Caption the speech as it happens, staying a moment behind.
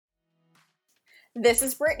This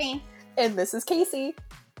is Brittany. And this is Casey.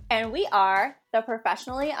 And we are the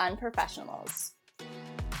Professionally Unprofessionals.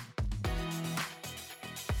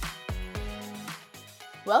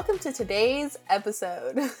 Welcome to today's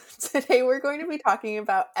episode. Today we're going to be talking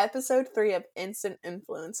about episode 3 of Instant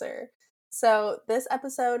Influencer. So this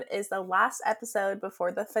episode is the last episode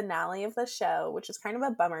before the finale of the show, which is kind of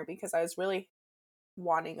a bummer because I was really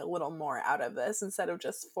wanting a little more out of this instead of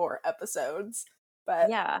just 4 episodes. But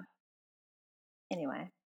yeah.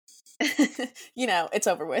 Anyway. You know, it's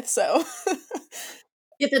over with, so.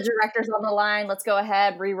 Get the directors on the line. Let's go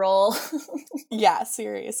ahead, re-roll. Yeah,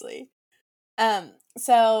 seriously.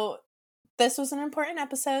 So this was an important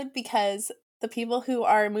episode because the people who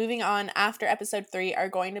are moving on after episode 3 are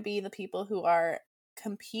going to be the people who are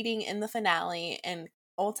competing in the finale and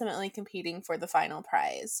ultimately competing for the final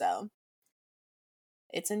prize. So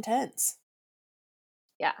it's intense.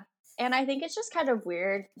 Yeah. And I think it's just kind of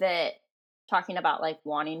weird that talking about like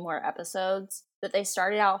wanting more episodes, that they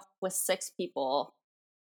started out with 6 people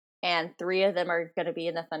and 3 of them are going to be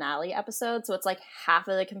in the finale episode. So it's like half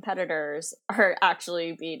of the competitors are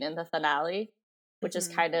actually being in the finale, which is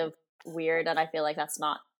kind of weird. And I feel like that's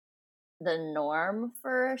not the norm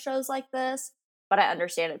for shows like this. But I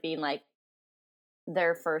understand it being like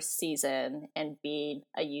their first season and being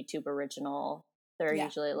a YouTube original. They're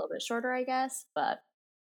usually a little bit shorter, I guess. But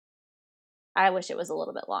I wish it was a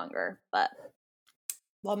little bit longer. But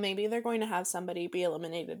well, maybe they're going to have somebody be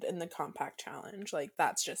eliminated in the compact challenge. Like,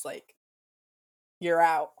 that's just like, you're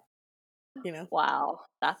out, you know? Wow,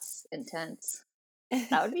 that's intense.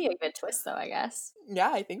 That would be a good twist, though, I guess.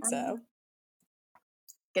 Yeah, I think so.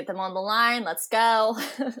 Get them on the line. Let's go.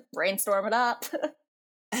 Brainstorm it up.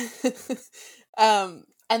 And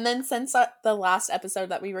then since the last episode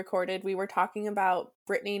that we recorded, we were talking about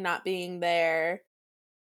Brittany not being there,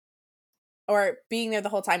 or being there the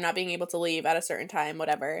whole time, not being able to leave at a certain time,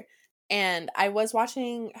 whatever. And I was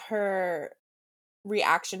watching her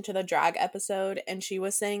reaction to the drag episode, and she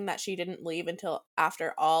was saying that she didn't leave until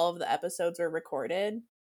after all of the episodes were recorded.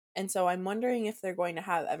 And so I'm wondering if they're going to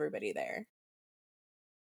have everybody there.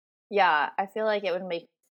 Yeah, I feel like it would make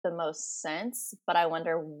the most sense, but I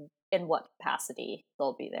wonder in what capacity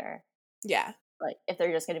they'll be there. Yeah. Like, if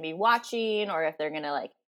they're just going to be watching, or if they're going to,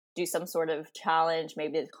 like, do some sort of challenge,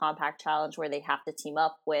 maybe the compact challenge where they have to team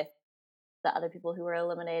up with the other people who were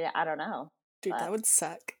eliminated. I don't know. Dude, that would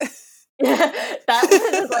suck. That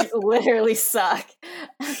would, like, literally suck.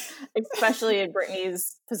 Especially in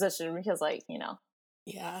Brittany's position, because, like, you know.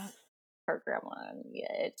 Yeah. Her grandma,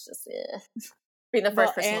 yeah, it's just being the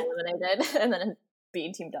first person eliminated and then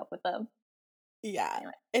being teamed up with them. Yeah,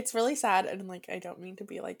 anyway. It's really sad, and like I don't mean to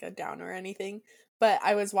be like a downer or anything, but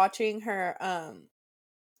I was watching her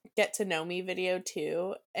get to know me video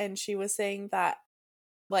too, and she was saying that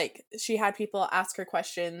like she had people ask her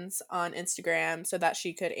questions on Instagram so that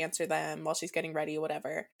she could answer them while she's getting ready,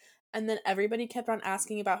 whatever. And then everybody kept on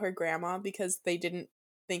asking about her grandma because they didn't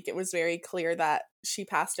think it was very clear that she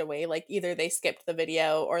passed away. Like, either they skipped the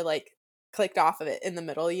video or like clicked off of it in the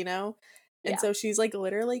middle, you know? And so she's like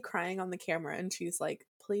literally crying on the camera, and she's like,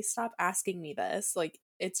 please stop asking me this. Like,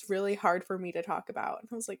 it's really hard for me to talk about. And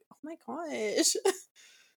I was like, oh my gosh.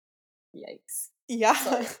 Yikes.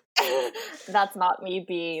 Yeah. That's not me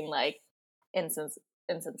being like insensitive.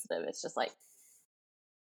 It's just like,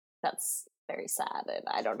 that's very sad, and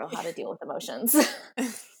I don't know how to deal with emotions.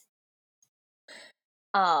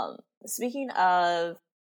 Speaking of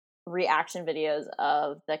reaction videos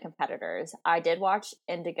of the competitors, I did watch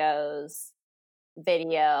Indigo's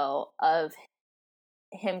video of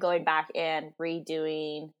him going back and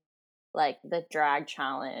redoing like the drag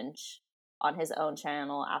challenge on his own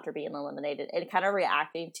channel after being eliminated, and kind of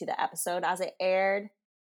reacting to the episode as it aired,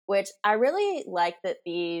 which I really like. That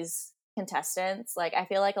these contestants, like, I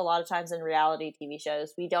feel like a lot of times in reality TV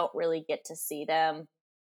shows we don't really get to see them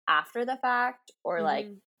after the fact, or like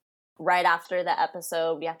right after the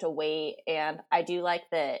episode we have to wait. And I do like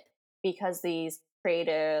that because these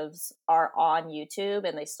creatives are on YouTube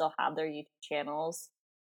and they still have their YouTube channels,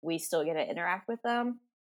 we still get to interact with them.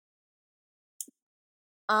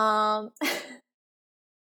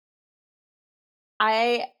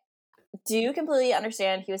 I do completely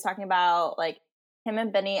understand. He was talking about like him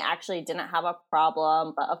and Benny actually didn't have a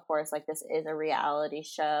problem, but of course, like, this is a reality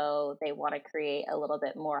show. They want to create a little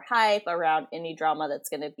bit more hype around any drama that's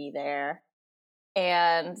going to be there.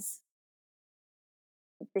 And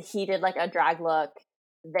he did like a drag look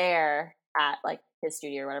there at like his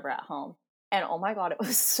studio or whatever at home. And oh my God, it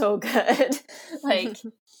was so good. Like,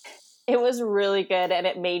 it was really good. And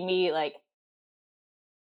it made me like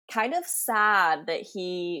kind of sad that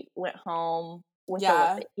he went home with the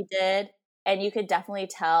look that he did. And you could definitely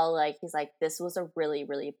tell, like, he's like, this was a really,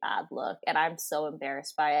 really bad look, and I'm so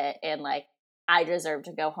embarrassed by it, and, like, I deserve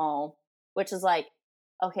to go home, which is, like,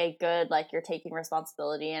 okay, good, like, you're taking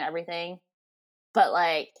responsibility and everything, but,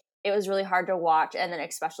 like, it was really hard to watch, and then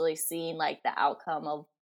especially seeing, like, the outcome of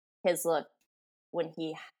his look when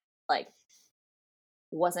he, like,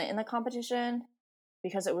 wasn't in the competition,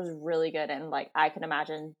 because it was really good, and, like, I can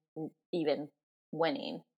imagine even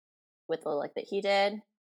winning with the look that he did.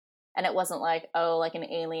 And it wasn't like, oh, like an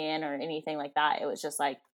alien or anything like that. It was just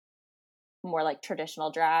like more like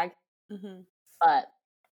traditional drag. Mm-hmm. But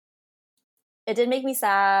it did make me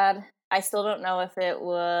sad. I still don't know if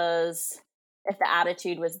if the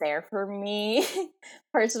attitude was there for me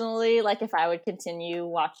personally. Like if I would continue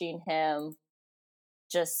watching him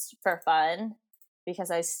just for fun.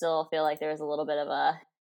 Because I still feel like there was a little bit of a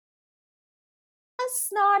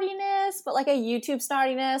snottiness, but like a YouTube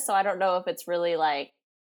snottiness. So I don't know if it's really like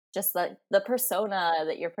just the persona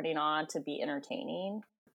that you're putting on to be entertaining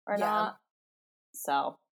or not.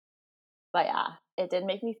 So, but yeah, it did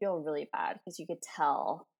make me feel really bad because you could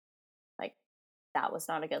tell like that was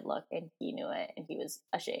not a good look and he knew it and he was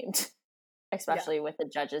ashamed, especially with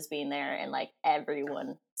the judges being there and like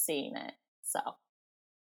everyone seeing it. So,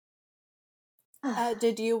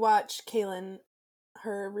 did you watch Kaylin,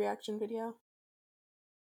 her reaction video?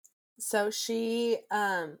 So she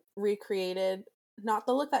recreated not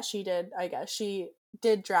the look that she did, I guess. She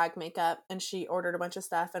did drag makeup and she ordered a bunch of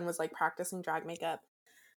stuff and was like practicing drag makeup.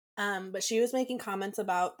 But she was making comments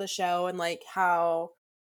about the show and like how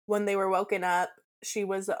when they were woken up, she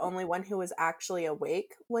was the only one who was actually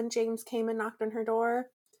awake when James came and knocked on her door.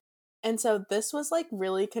 And so this was like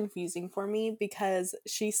really confusing for me because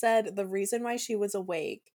she said the reason why she was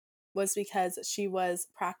awake was because she was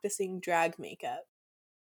practicing drag makeup.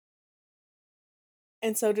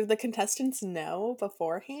 And so did the contestants know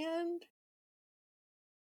beforehand?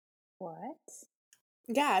 what?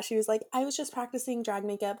 Yeah, she was like, I was just practicing drag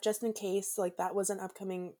makeup just in case like that was an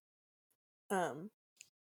upcoming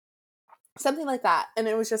something like that. And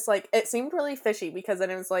it was just like it seemed really fishy because then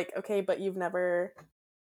it was like, okay, but you've never,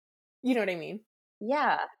 you know what I mean?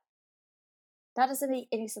 Yeah, that doesn't make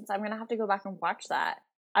any sense. I'm gonna have to go back and watch that.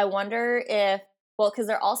 I wonder if, well, because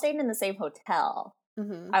they're all staying in the same hotel.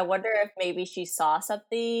 Mm-hmm. I wonder if maybe she saw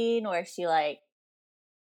something or she like,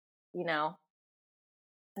 you know,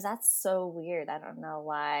 because that's so weird. I don't know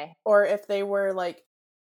why. Or if they were like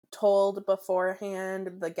told beforehand,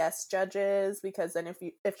 the guest judges, because then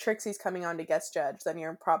if Trixie's coming on to guest judge, then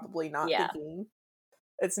you're probably not Yeah. thinking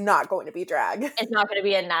it's not going to be drag. It's not going to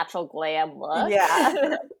be a natural glam look.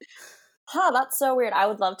 Yeah. Huh, that's so weird. I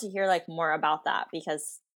would love to hear like more about that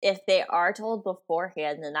because if they are told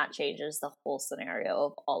beforehand, then that changes the whole scenario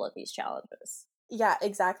of all of these challenges. Yeah,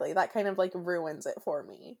 exactly. That kind of like ruins it for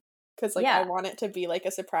me. Cause like I Yeah. want it to be like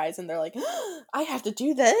a surprise and they're like, I have to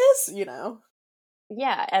do this, you know?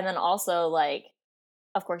 Yeah. And then also, like,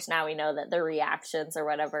 of course, now we know that the reactions or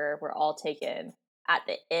whatever were all taken at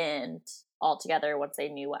the end all together once they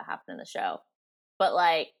knew what happened in the show. But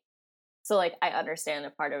like, so like, I understand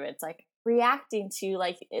that part of it's like reacting to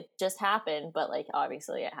like it just happened, but like,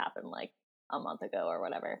 obviously it happened like a month ago or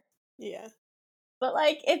whatever. Yeah. But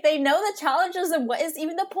like, if they know the challenges, then what is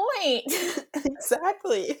even the point?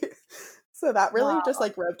 Exactly. So that really just Oh.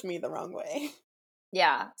 like rubbed me the wrong way.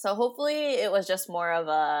 Yeah. So hopefully it was just more of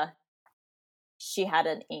a she had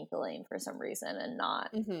an inkling for some reason and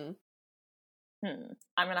not. Mm-hmm.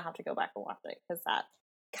 I'm gonna have to go back and watch it because that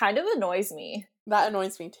kind of annoys me. That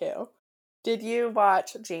annoys me too. Did you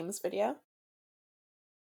watch James' video?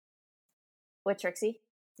 With Trixie?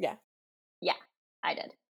 Yeah. Yeah, I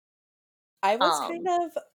did. I was kind Um,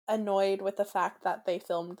 of annoyed with the fact that they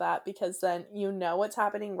filmed that because then you know what's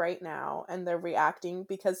happening right now and they're reacting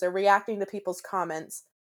because they're reacting to people's comments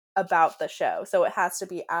about the show. So it has to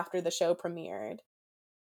be after the show premiered.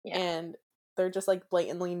 yeah. And they're just like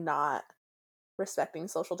blatantly not respecting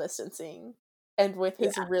social distancing. And with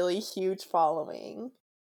his Yeah. really huge following.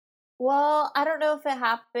 Well, I don't know if it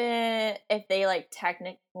happened if they like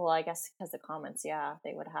well, I guess because the comments, yeah,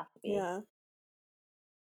 they would have to be. Yeah.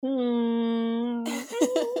 Hmm.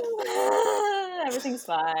 Everything's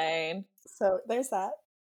fine. So there's that.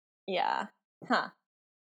 Yeah. Huh.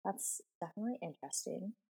 That's definitely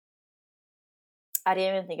interesting. I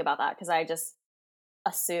didn't even think about that because I just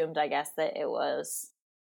assumed, I guess, that it was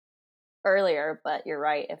earlier, but you're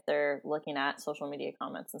right. If they're looking at social media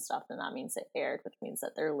comments and stuff, then that means it aired, which means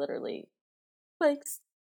that they're literally like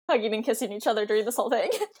hugging and kissing each other during this whole thing.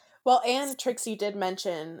 Well, and Trixie did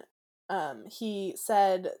mention, he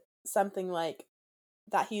said something like,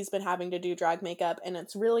 that he's been having to do drag makeup, and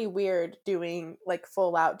it's really weird doing like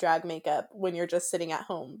full out drag makeup when you're just sitting at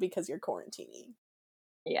home because you're quarantining.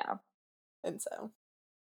 Yeah. And so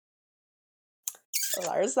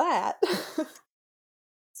there's that.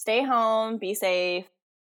 Stay home, be safe,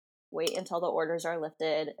 wait until the orders are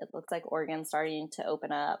lifted. It looks like Oregon's starting to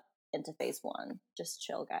open up into phase 1. Just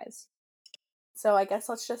chill, guys. So I guess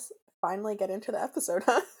let's just finally get into the episode,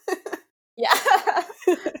 huh? Yeah.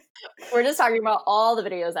 We're just talking about all the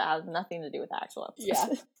videos that have nothing to do with the actual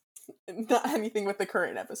episode. Yeah. Not anything with the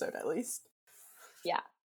current episode, at least. Yeah.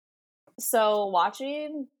 So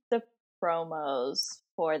watching the promos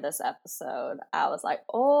for this episode, I was like,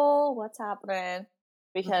 oh, what's happening?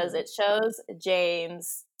 Because it shows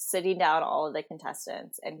James sitting down all of the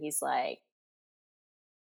contestants, and he's like,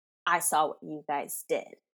 I saw what you guys did.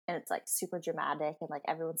 And it's like super dramatic, and like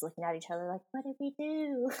everyone's looking at each other like, what did we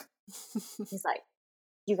do? He's like,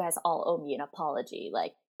 you guys all owe me an apology,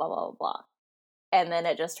 like blah blah blah blah. And then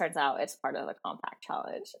it just turns out it's part of the compact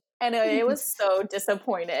challenge, and it was so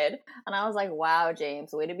disappointed. And I was like, wow,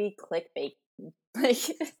 James, way to be clickbait. Like,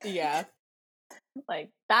 yeah,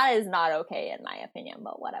 like that is not okay in my opinion,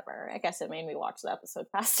 but whatever. I guess it made me watch the episode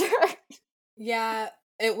faster. Yeah,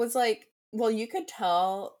 it was like, well, you could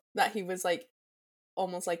tell that he was like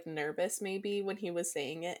almost like nervous maybe when he was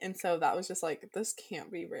saying it, and so that was just like, this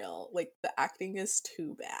can't be real. Like the acting is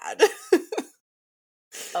too bad.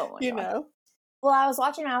 Oh my god. Well, I was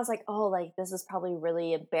watching and I was like, oh, like this is probably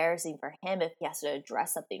really embarrassing for him if he has to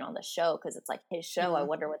address something on the show because it's like his show. I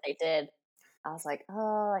wonder what they did. I was like,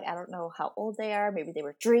 oh, like I don't know how old they are. Maybe they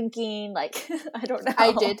were drinking. Like I don't know.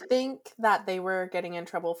 I did think that they were getting in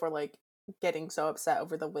trouble for like getting so upset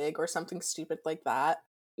over the wig or something stupid like that.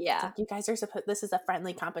 Yeah. Like, you guys are supposed, this is a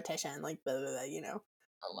friendly competition, like blah, blah, blah, you know.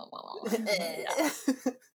 Yeah.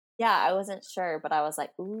 Yeah, I wasn't sure, but I was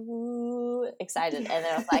like, ooh, excited. And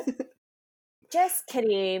then I was like, just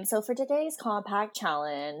kidding. So for today's compact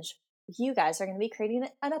challenge, you guys are going to be creating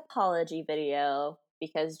an apology video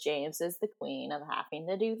because James is the queen of having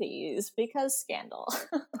to do these because scandal.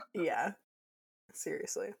 Yeah.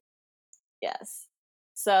 Seriously. Yes.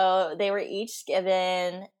 So they were each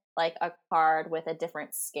given like a card with a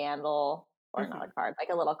different scandal, or not a card, like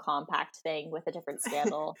a little compact thing with a different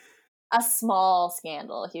scandal. A small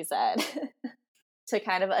scandal, he said, to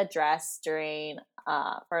kind of address during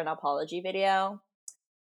for an apology video.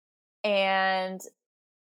 And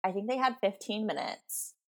I think they had 15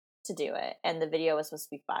 minutes to do it, and the video was supposed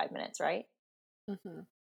to be 5 minutes, right?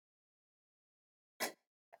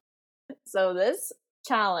 So this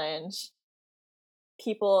challenge,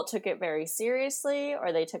 people took it very seriously,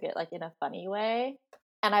 or they took it like in a funny way,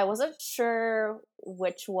 and I wasn't sure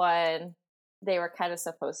which one they were kind of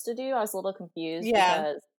supposed to do. I was a little confused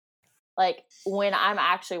because like when I'm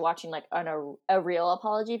actually watching like a real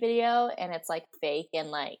apology video and it's like fake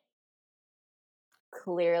and like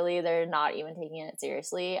clearly they're not even taking it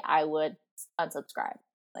seriously, I would unsubscribe.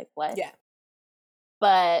 Like, what? Yeah.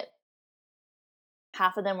 But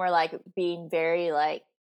half of them were like being very like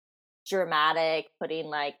dramatic, putting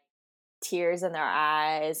like tears in their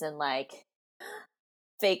eyes and like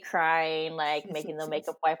fake crying, like making the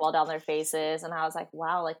makeup wipe all down their faces. And I was like,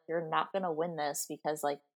 wow, like you're not gonna win this because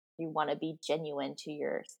like you want to be genuine to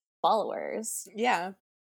your followers. Yeah.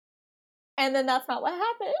 And then that's not what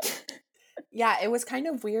happened. Yeah, it was kind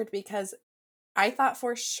of weird because I thought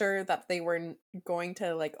for sure that they were going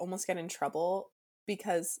to like almost get in trouble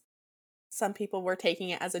because some people were taking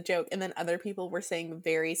it as a joke and then other people were saying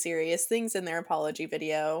very serious things in their apology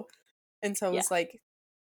video. And so it was like,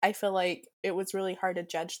 I feel like it was really hard to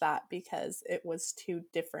judge that because it was two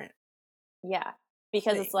different. Yeah,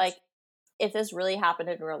 because things. it's like, if this really happened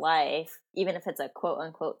in real life, even if it's a quote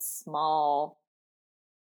unquote small,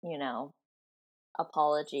 you know,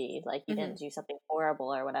 apology, like you didn't do something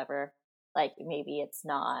horrible or whatever, like maybe it's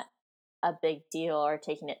not a big deal or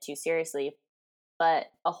taking it too seriously. But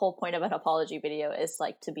a whole point of an apology video is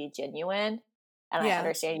like to be genuine. And I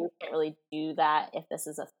understand you can't really do that if this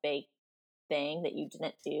is a fake thing that you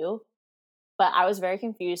didn't do. But I was very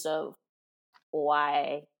confused of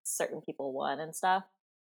why certain people won and stuff.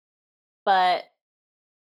 But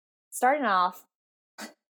starting off,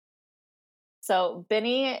 so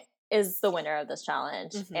Benny is the winner of this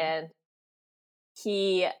challenge, and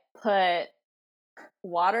he put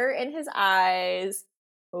water in his eyes,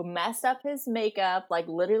 messed up his makeup, like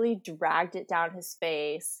literally dragged it down his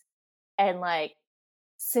face, and like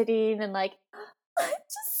sitting and like, I'm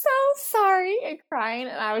just so sorry, and crying.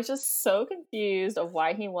 And I was just so confused of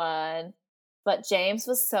why he won. But James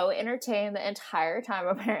was so entertained the entire time,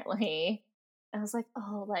 apparently. And I was like,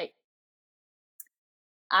 oh, like,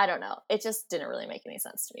 I don't know. It just didn't really make any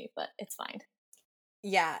sense to me, but it's fine.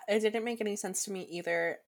 Yeah, it didn't make any sense to me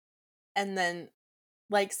either. And then,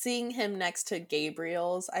 like, seeing him next to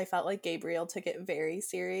Gabriel's, I felt like Gabriel took it very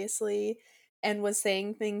seriously and was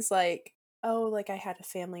saying things like, oh, like, I had a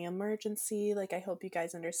family emergency, like, I hope you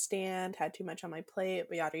guys understand, had too much on my plate,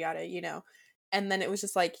 yada yada, you know. And then it was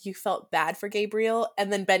just like, you felt bad for Gabriel,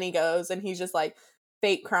 and then Benny goes and he's just like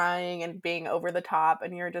fake crying and being over the top,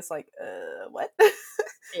 and you're just like, what?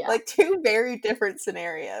 Yeah. Like, two very different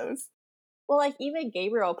scenarios. Well, like, even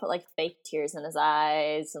Gabriel put, like, fake tears in his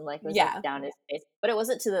eyes and, like, was, like, Yeah. down his face. But it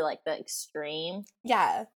wasn't to the, like, the extreme.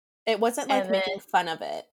 Yeah. It wasn't like And then, making fun of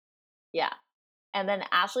it. yeah. And then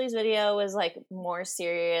Ashley's video was, like, more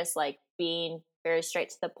serious, like, being very straight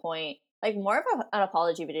to the point. Like, more of an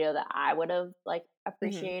apology video that I would have, like, Hmm.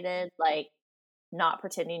 appreciated. Like, not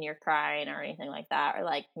pretending you're crying or anything like that. Or,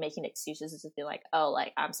 like, making excuses to be like, oh,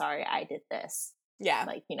 like, I'm sorry I did this. Yeah.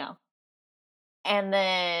 Like, you know. And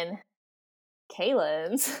then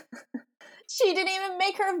Kaylin's, she didn't even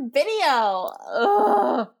make her video.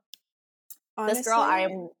 Ugh. This girl,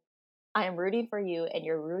 Honestly, I am rooting for you, and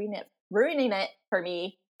you're ruining it for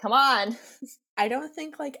me. Come on. I don't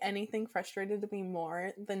think like anything frustrated me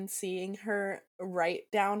more than seeing her write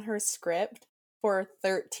down her script for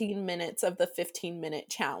 13 minutes of the 15-minute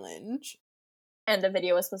challenge. And the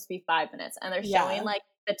video was supposed to be 5 minutes, and they're showing Yeah. like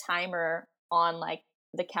the timer on like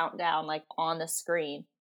the countdown, like on the screen,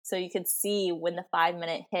 so you could see when the 5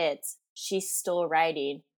 minute hits, she's still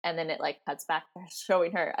writing, and then it like cuts back to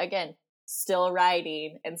showing her again, still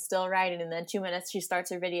writing and still writing, and then 2 minutes she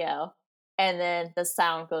starts her video, and then the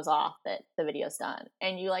sound goes off that the video's done,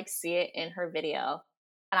 and you like see it in her video,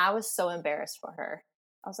 and I was so embarrassed for her.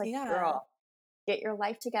 I was like, Yeah. girl, get your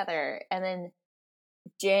life together. And then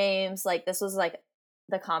James, like, this was like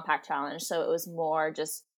the compact challenge, so it was more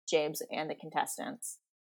just James and the contestants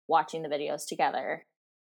watching the videos together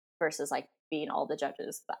versus like being all the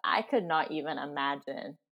judges. But I could not even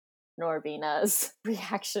imagine Norbina's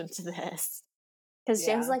reaction to this, because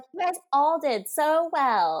James was Yeah. like, you guys all did so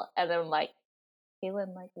well, and then like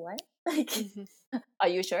Kaylin, like, what? Like, Mhm. are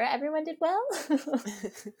you sure everyone did well?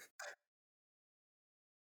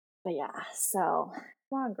 But yeah, so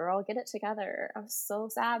come on, girl, get it together. I'm so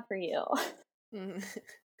sad for you. Mhm.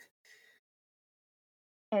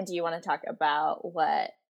 And do you want to talk about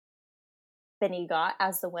what Benny got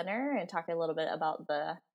as the winner and talk a little bit about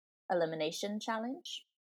the elimination challenge?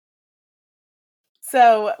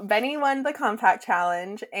 So Benny won the compact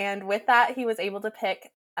challenge, and with that, he was able to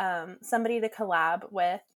pick somebody to collab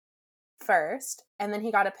with first, and then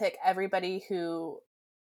he got to pick everybody who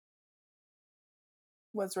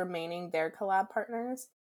was remaining their collab partners.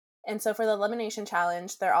 And so for the elimination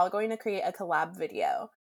challenge, they're all going to create a collab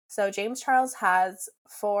video. So James Charles has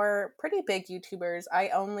 4 pretty big YouTubers. I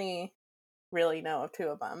only really know of 2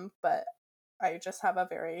 of them, but I just have a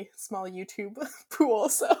very small YouTube pool.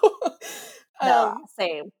 So, No, um,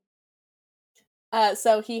 same.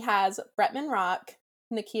 so he has Bretman Rock,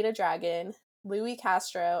 Nikita Dragon, Louis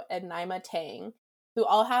Castro, and Naima Tang, who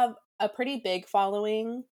all have a pretty big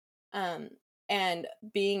following. Um, and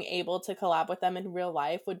being able to collab with them in real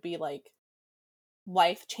life would be like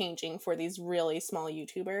life changing for these really small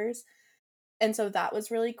YouTubers. And so that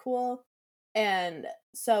was really cool. And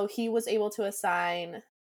so he was able to assign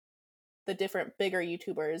the different bigger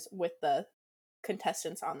YouTubers with the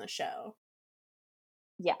contestants on the show.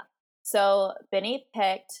 Yeah. So Benny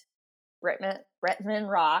picked Bretman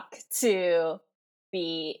Rock to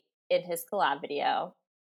be in his collab video.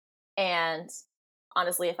 And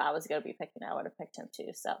honestly, if I was going to be picking, I would have picked him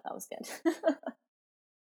too. So that was good.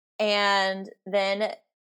 And then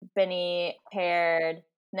Benny paired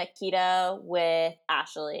Nikita with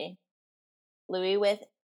Ashley, Louis with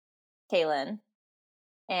Kaylin,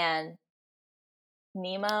 and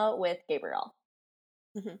Nemo with Gabriel.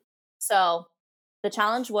 Mm-hmm. So the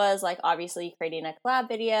challenge was like obviously creating a collab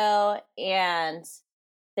video, and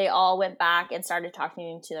they all went back and started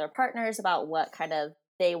talking to their partners about what kind of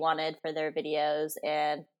they wanted for their videos,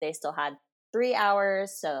 and they still had 3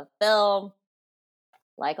 hours to film,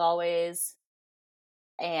 like always,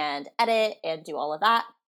 and edit and do all of that.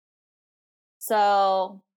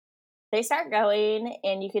 So they start going,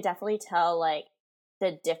 and you could definitely tell like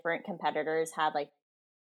the different competitors had like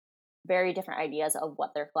very different ideas of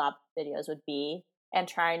what their collab videos would be, and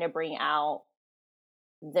trying to bring out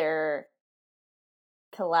their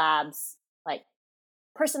collabs like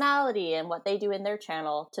personality and what they do in their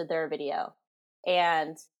channel to their video.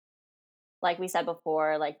 And like we said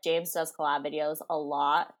before, like James does collab videos a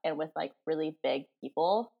lot and with like really big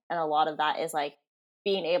people, and a lot of that is like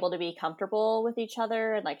being able to be comfortable with each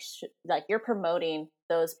other and like like you're promoting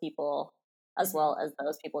those people as well as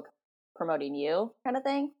those people promoting you kind of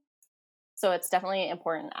thing. So it's definitely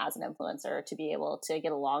important as an influencer to be able to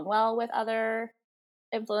get along well with other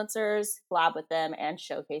influencers, collab with them, and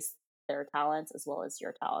showcase their talents as well as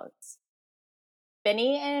your talents.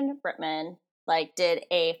 Benny and Britman like did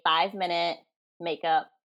a 5-minute makeup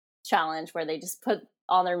challenge where they just put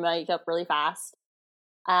on their makeup really fast.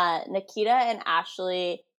 Nikita and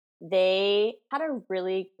Ashley, they had a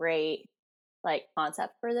really great like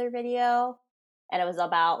concept for their video, and it was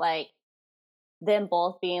about like them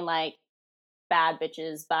both being like bad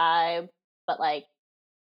bitches vibe, but like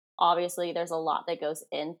obviously there's a lot that goes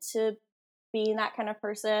into being that kind of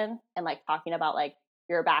person, and like talking about like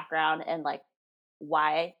your background and like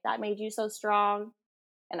why that made you so strong.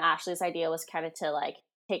 And Ashley's idea was kind of to like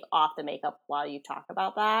take off the makeup while you talk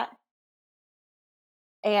about that.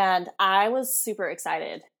 And I was super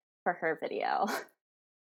excited for her video.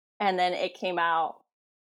 And then it came out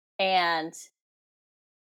and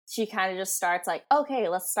she kind of just starts like, okay,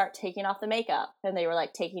 let's start taking off the makeup. And they were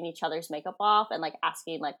like taking each other's makeup off and like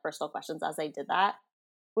asking like personal questions as they did that,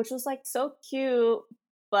 which was like so cute,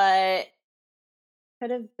 but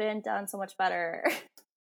could have been done so much better.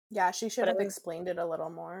 Yeah, she should have explained it a little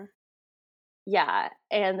more. Yeah.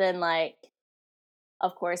 And then like,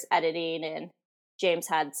 of course, editing, and James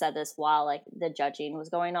had said this while like the judging was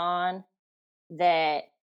going on, that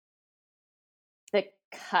the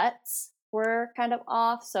cuts were kind of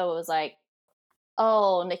off. So it was like,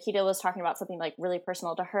 oh, Nikita was talking about something like really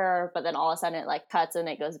personal to her, but then all of a sudden it like cuts and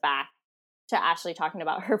it goes back to Ashley talking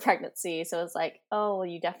about her pregnancy. So it's like, oh,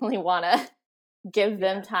 you definitely want to give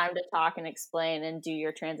them time to talk and explain and do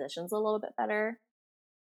your transitions a little bit better.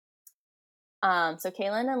 So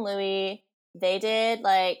Kaylin and Louie, they did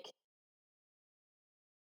like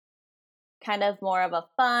kind of more of a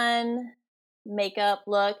fun makeup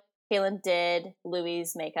look. Kaylin did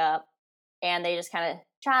Louie's makeup, and they just kind of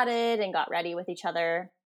chatted and got ready with each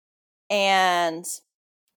other. And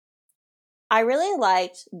I really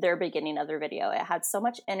liked their beginning of their video. It had so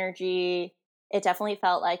much energy. It definitely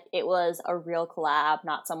felt like it was a real collab,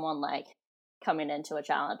 not someone like coming into a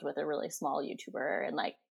challenge with a really small YouTuber and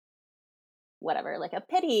like whatever, like a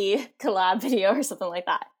pity collab video or something like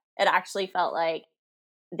that. It actually felt like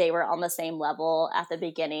they were on the same level at the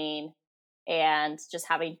beginning and just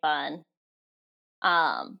having fun.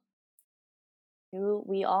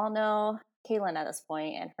 We all know Kaylin at this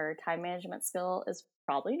point, and her time management skill is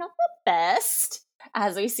probably not the best,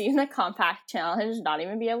 as we see in the compact challenge, not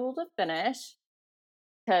even be able to finish,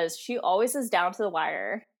 because she always is down to the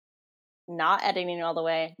wire, not editing all the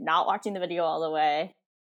way, not watching the video all the way.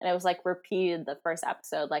 And it was like repeated the first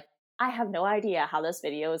episode, like, I have no idea how this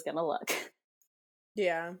video is gonna look.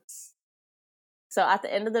 Yeah. So at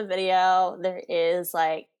the end of the video, there is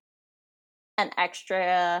like an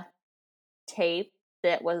extra tape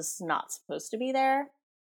that was not supposed to be there.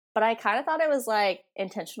 But I kind of thought it was like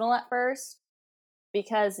intentional at first,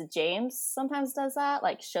 because James sometimes does that,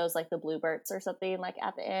 like shows like the bluebirds or something like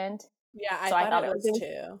at the end. Yeah, I thought it was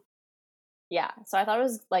too. Yeah, so I thought it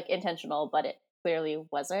was like intentional, but it clearly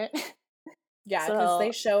wasn't. Yeah, because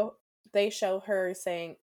they show her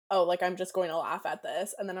saying, oh, like, I'm just going to laugh at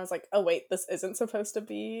this. And then I was like, oh, wait, this isn't supposed to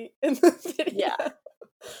be in the video. Yeah.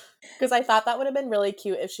 Because I thought that would have been really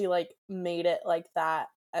cute if she, like, made it like that.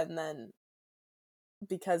 And then,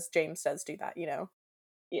 because James does do that, you know?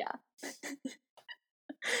 Yeah.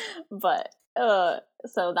 But,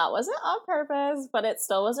 so that wasn't on purpose, but it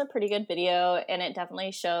still was a pretty good video. And it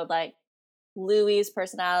definitely showed, like, Louie's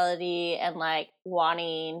personality and, like,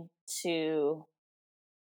 wanting to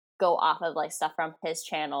go off of like stuff from his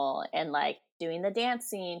channel and like doing the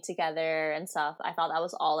dancing together and stuff. I thought that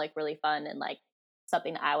was all like really fun and like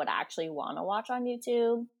something I would actually want to watch on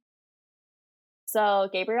YouTube. So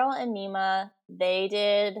Gabriel and Nima, they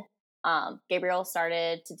did Gabriel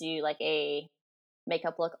started to do like a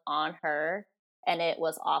makeup look on her, and it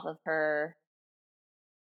was off of her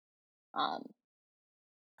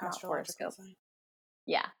Astrological sign.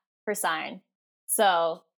 Yeah, her sign.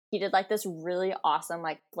 So he did like this really awesome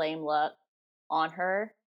like flame look on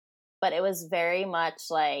her, but it was very much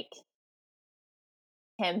like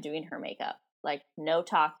him doing her makeup, like no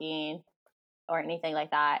talking or anything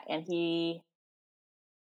like that. And he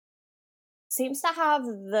seems to have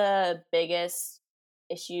the biggest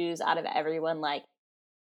issues out of everyone, like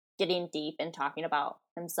getting deep and talking about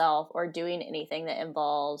himself or doing anything that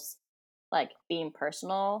involves like being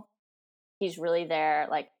personal. He's really there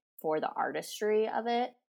like for the artistry of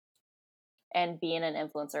it. And being an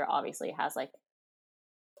influencer obviously has like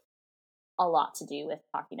a lot to do with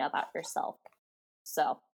talking about yourself.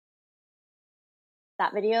 So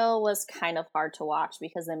that video was kind of hard to watch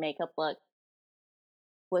because the makeup look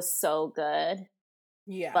was so good,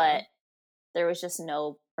 Yeah. but there was just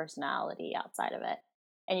no personality outside of it.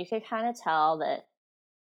 And you could kind of tell that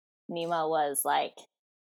Nima was like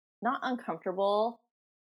not uncomfortable,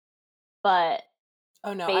 but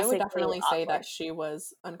Oh no, I would basically definitely say awkward. that she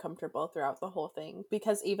was uncomfortable throughout the whole thing,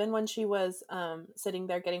 because even when she was sitting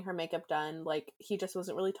there getting her makeup done, like he just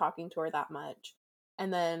wasn't really talking to her that much.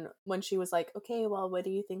 And then when she was like, "Okay, well, what do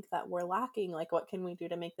you think that we're lacking? Like what can we do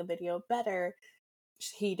to make the video better?"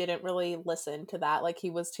 He didn't really listen to that. Like he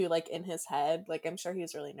was too like in his head. Like I'm sure he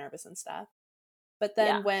was really nervous and stuff. But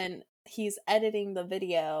Yeah. then when he's editing the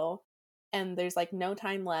video and there's like no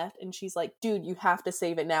time left and she's like, "Dude, you have to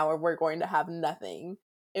save it now or we're going to have nothing."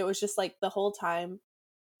 It was just like the whole time,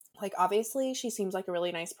 like obviously she seems like a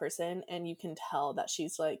really nice person and you can tell that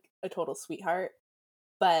she's like a total sweetheart,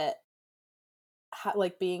 but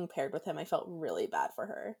like being paired with him, I felt really bad for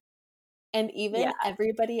her. And Yeah. even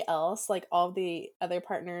everybody else, like all the other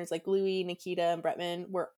partners, like Louis, Nikita, and Bretman,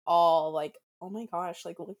 were all like, "Oh my gosh,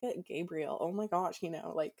 like look at Gabriel. Oh my gosh,"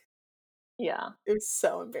 like Yeah. it was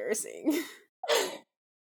so embarrassing.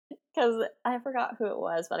 Because I forgot who it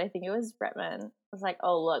was, but I think it was Bretman. I was like,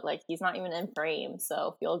 oh, look, like he's not even in frame,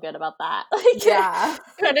 so feel good about that. Like, Yeah.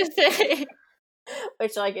 kind of thing.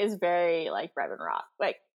 Which, like, is very, like, Bretman Rock,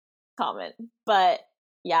 like, common. But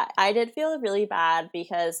yeah, I did feel really bad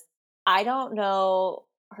because I don't know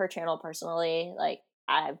her channel personally. Like,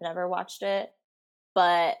 I've never watched it,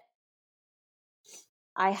 but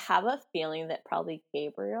I have a feeling that probably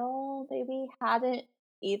Gabriel maybe hadn't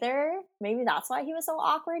either. Maybe that's why he was so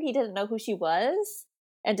awkward. He didn't know who she was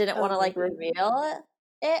and didn't want Oh, to like maybe. reveal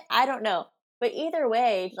it. I don't know. But either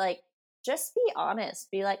way, like just be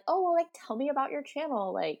honest. Be like, "Oh, well, like tell me about your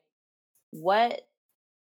channel. Like what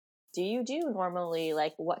do you do normally?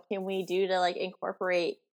 Like what can we do to like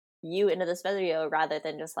incorporate you into this video rather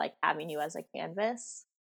than just like having you as a canvas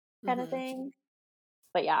kind of Hmm. thing?"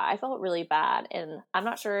 But yeah, I felt really bad. And I'm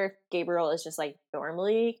not sure if Gabriel is just like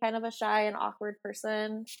normally kind of a shy and awkward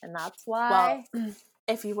person. And that's Well, why.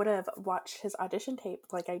 if you would have watched his audition tape,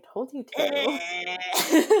 like I told you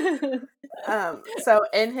to. So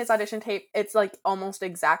in his audition tape, it's like almost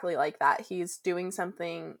exactly like that. He's doing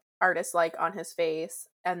something artist like on his face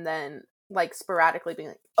and then like sporadically being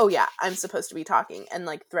like, "Oh yeah, I'm supposed to be talking," and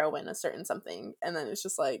like throw in a certain something, and then it's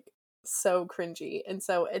just like so cringy. And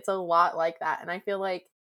so it's a lot like that. And I feel like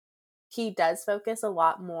he does focus a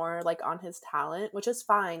lot more like on his talent, which is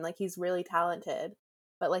fine. Like he's really talented.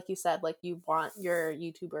 But like you said, like you want your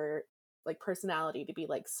YouTuber like personality to be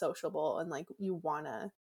like sociable and like you want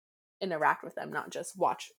to interact with them, not just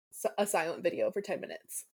watch a silent video for 10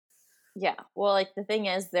 minutes. Yeah. Well, like the thing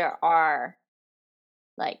is, there are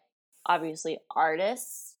like obviously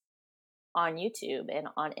artists on YouTube and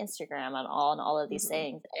on Instagram and all of these Hmm.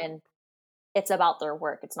 things. And it's about their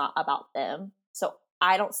work, it's not about them. So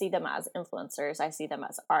I don't see them as influencers, I see them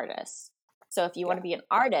as artists. So if you want to Yeah, be an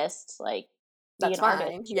artist, like be that's an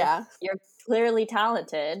artist. fine. Yeah. You're clearly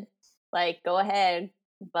talented. Like go ahead,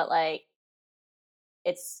 but like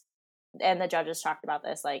it's and the judges talked about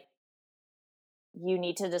this like you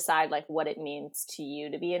need to decide like what it means to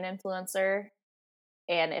you to be an influencer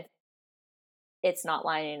and if it's not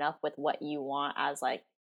lining up with what you want as like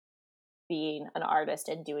being an artist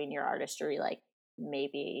and doing your artistry like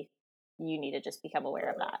maybe you need to just become aware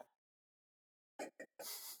of that.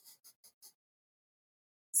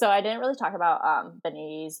 So I didn't really talk about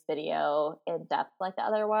Benny's video in depth like the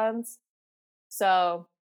other ones. So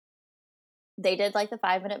they did like the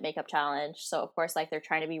 5 minute makeup challenge. So of course, like they're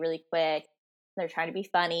trying to be really quick, they're trying to be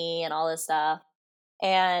funny and all this stuff.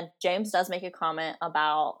 And James does make a comment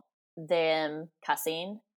about them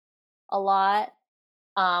cussing a lot,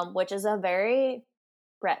 which is a very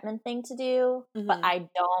Bretman thing to do. But Hmm. I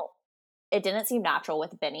don't. It didn't seem natural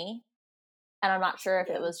with Benny, and I'm not sure if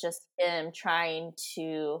it Yeah. was just him trying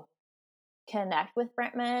to connect with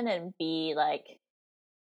Bretman and be like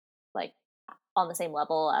on the same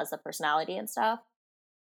level as the personality and stuff.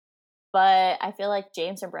 But I feel like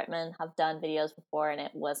James and Bretman have done videos before, and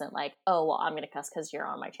it wasn't like, oh well, I'm gonna cuss because you're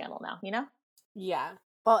on my channel now, you know? Yeah.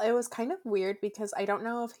 Well, it was kind of weird because I don't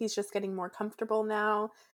know if he's just getting more comfortable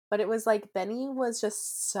now, but it was like Benny was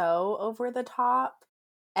just so over the top.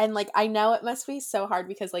 And like I know it must be so hard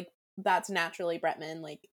because like that's naturally Bretman,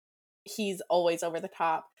 like he's always over the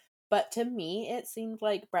top. But to me, it seemed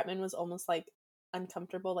like Bretman was almost like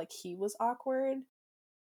uncomfortable, like he was awkward.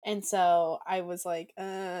 And so I was like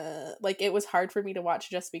it was hard for me to watch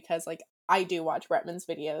just because like I do watch Bretman's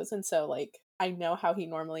videos and so like I know how he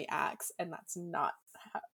normally acts and that's not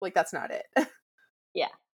like that's not it. Yeah.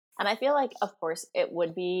 And I feel like, of course, it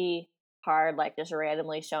would be hard, like, just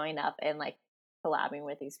randomly showing up and, like, collabing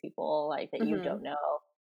with these people, like, that you Mm-hmm. don't know.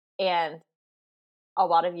 And a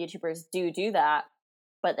lot of YouTubers do that,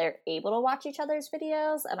 but they're able to watch each other's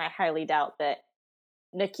videos. And I highly doubt that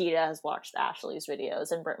Nikita has watched Ashley's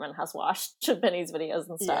videos and Britman has watched Benny's videos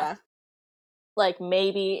and stuff. Yeah. Like,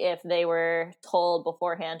 maybe if they were told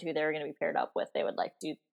beforehand who they were going to be paired up with, they would, like,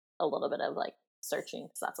 do a little bit of, like, searching,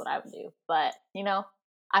 because that's what I would do. But, you know,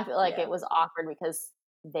 I feel like Yeah. it was awkward because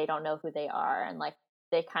they don't know who they are, and, like,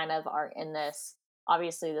 they kind of are in this,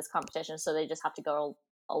 obviously, this competition, so they just have to go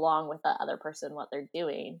along with the other person, what they're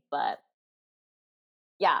doing. But,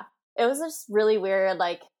 yeah, it was just really weird.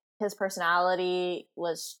 Like, his personality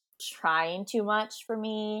was trying too much for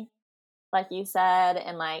me, like you said,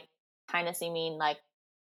 and, like, kind of seeming, like,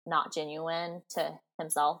 not genuine to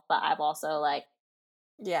himself. But I've also, like,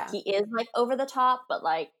 Yeah. he is, like, over the top, but,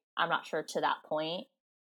 like, I'm not sure to that point.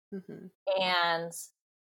 Mm-hmm. And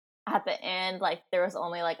at the end, like, there was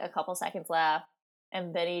only, like, a couple seconds left,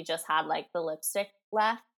 and Benny just had, like, the lipstick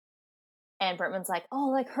left, and Bertman's like, oh,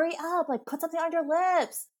 like, hurry up, like, put something on your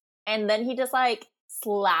lips. And then he just, like,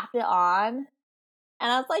 slapped it on.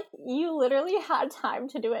 And I was like, you literally had time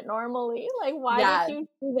to do it normally. Like, why did Yeah, you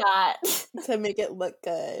do that? to make it look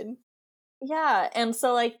good. Yeah. And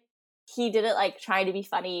so, like, he did it, like, trying to be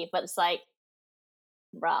funny, but it's like,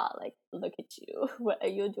 bruh, like, look at you. What are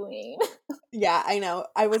you doing? Yeah, I know.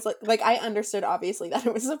 I was like I understood obviously that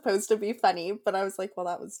it was supposed to be funny, but I was like, well,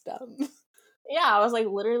 that was dumb. Yeah, I was like,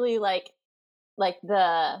 literally, like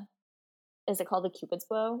the, is it called the Cupid's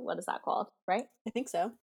bow? What is that called? Right? I think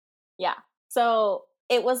so. Yeah. So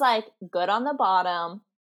it was, like, good on the bottom.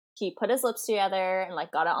 He put his lips together and,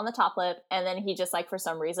 like, got it on the top lip, and then he just, like, for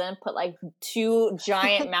some reason put, like, two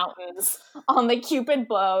giant mountains on the Cupid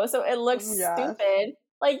bow, so it looks Yeah. stupid.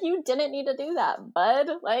 Like, you didn't need to do that, bud.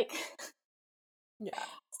 Like, Yeah.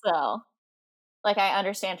 so, like, I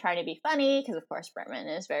understand trying to be funny, because of course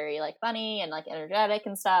Bretman is very, like, funny and, like, energetic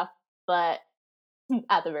and stuff, but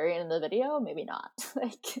at the very end of the video, maybe not.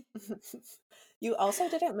 Like, You also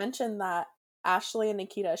didn't mention that Ashley and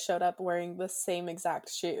Nikita showed up wearing the same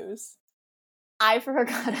exact shoes. I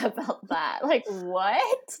forgot about that. Like,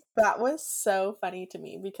 what? That was so funny to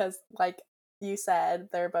me because, like you said,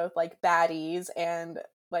 they're both like baddies and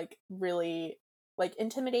like really like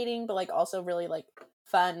intimidating, but like also really like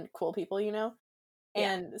fun, cool people, you know?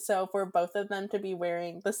 Yeah. And so for both of them to be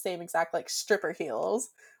wearing the same exact like stripper heels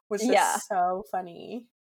was Yeah. just so funny.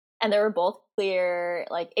 And they were both clear,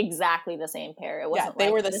 like, exactly the same pair. It Yeah, wasn't they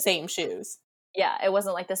like were the this. same shoes. Yeah, it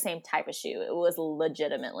wasn't like the same type of shoe. It was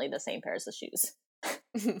legitimately the same pairs of shoes.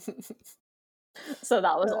 So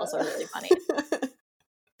that was also really funny.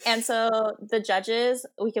 And so the judges,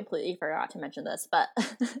 we completely forgot to mention this, but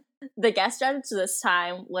the guest judge this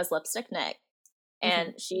time was Lipstick Nick.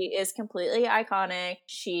 And she is completely iconic.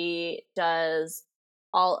 She does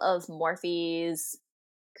all of Morphe's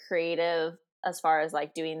creative as far as,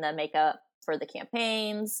 like, doing the makeup for the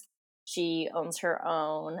campaigns. She owns her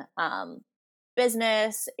own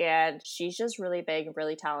business, and she's just really big,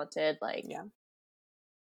 really talented. Like, Yeah.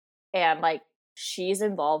 and, like, she's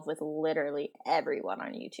involved with literally everyone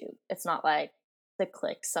on YouTube. It's not like the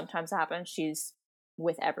clicks sometimes happen. She's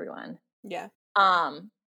with everyone. Yeah.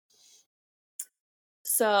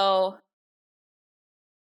 So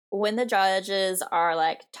when the judges are,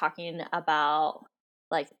 like, talking about,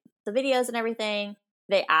 like, the videos and everything,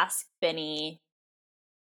 they ask Benny,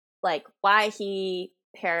 like, why he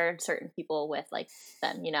paired certain people with, like,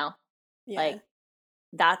 them, you know? Yeah. Like,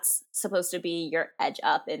 that's supposed to be your edge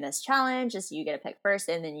up in this challenge, is you get to pick first,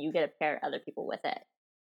 and then you get to pair other people with it.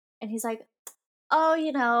 And he's like, oh,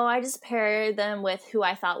 you know, I just paired them with who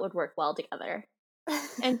I thought would work well together.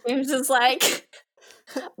 And James is like,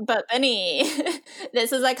 but Benny,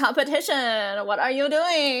 this is a competition. What are you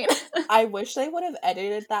doing? I wish they would have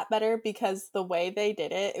edited that better because the way they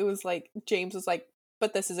did it, it was like James was like,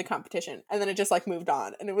 but this is a competition. And then it just like moved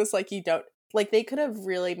on. And it was like, you don't, like, they could have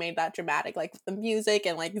really made that dramatic, like with the music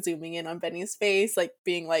and like zooming in on Benny's face, like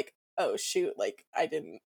being like, oh shoot, like I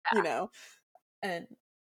didn't, you know? And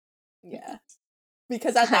yeah.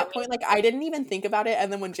 Because at I that mean, point, like I didn't even think about it.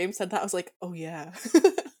 And then when James said that, I was like, oh yeah.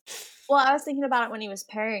 well, I was thinking about it when he was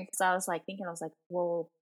pairing, because I was like, well,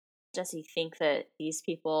 does he think that these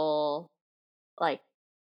people, like,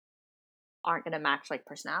 aren't going to match, like,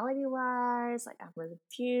 personality wise? Like, I'm really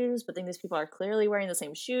confused, but then these people are clearly wearing the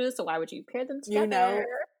same shoes, so why would you pair them You together?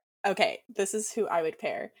 know, okay, this is who I would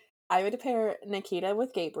pair. I would pair Nikita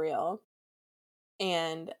with Gabriel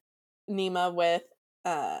and Nima with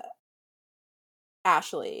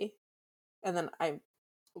Ashley. And then I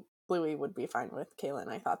Louis would be fine with Kaylin.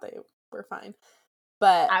 I thought they were fine.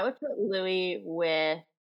 But I would put Louis with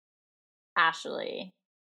Ashley.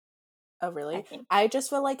 oh, really? I just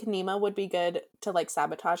feel like Nima would be good to, like,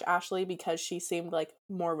 sabotage Ashley because she seemed, like,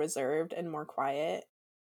 more reserved and more quiet.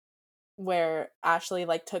 Where Ashley,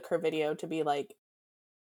 like, took her video to be, like,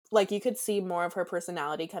 you could see more of her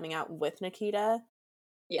personality coming out with Nikita.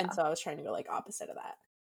 Yeah. And so I was trying to go, like, opposite of that.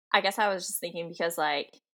 I guess I was just thinking because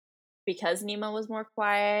Nima was more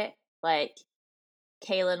quiet, like,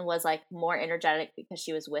 Kaylin was, like, more energetic because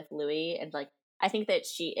she was with Louis, and, like, I think that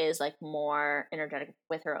she is, like, more energetic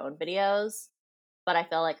with her own videos, but I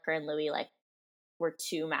feel like her and Louis, like, were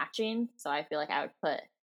too matching, so I feel like I would put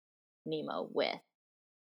Nemo with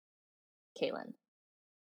Kaylin.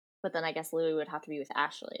 But then I guess Louis would have to be with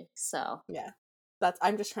Ashley, so. Yeah.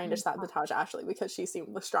 I'm just trying to sabotage Ashley because she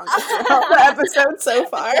seemed the strongest throughout the episode so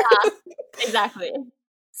far. Yeah, exactly.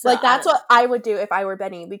 So, like, that's what I would do if I were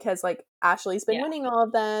Benny, because, like, Ashley's been Yeah. winning all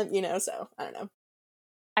of them, you know, so I don't know.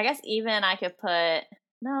 I guess even I could put,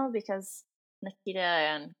 no, because Nikita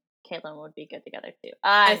and Caitlin would be good together too.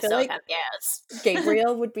 I feel so like confused.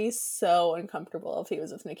 Gabriel would be so uncomfortable if he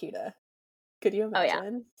was with Nikita. Could you Oh,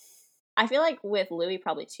 imagine? yeah. I feel like with Louis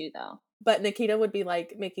probably too, though. But Nikita would be,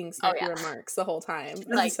 like, making snarky remarks the whole time.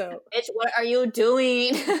 Like, so, bitch, what are you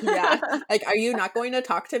doing? yeah. Like, are you not going to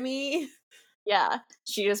talk to me? Yeah.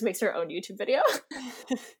 She just makes her own YouTube video.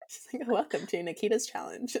 She's like, welcome to Nikita's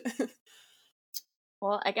challenge.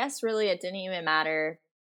 Well, I guess really it didn't even matter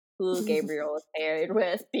who Gabriel was paired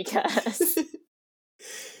with because.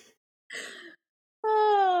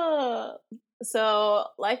 So,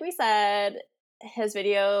 like we said, his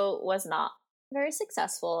video was not very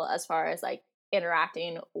successful as far as like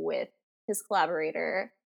interacting with his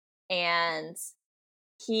collaborator, and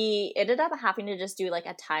he ended up having to just do like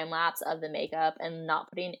a time lapse of the makeup and not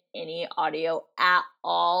putting any audio at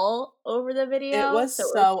all over the video. It was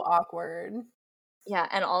so awkward. Yeah,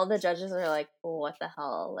 and all the judges are like, what the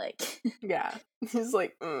hell? Like, yeah. He's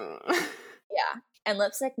like, Yeah. And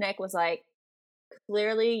Lipstick Nick was like,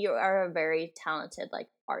 clearly you are a very talented like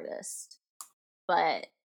artist, but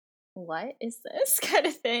what is this kind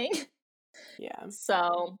of thing? Yeah.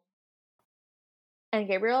 So, and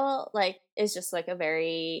Gabriel like is just like a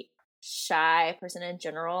very shy person in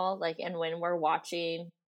general, like, and when we're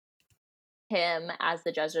watching him as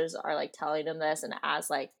the judges are like telling him this and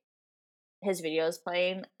as like his videos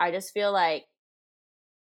playing, I just feel like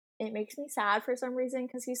it makes me sad for some reason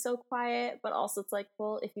because he's so quiet, but also it's like,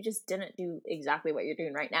 well, if you just didn't do exactly what you're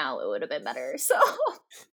doing right now, it would have been better. So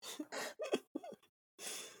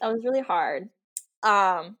that was really hard.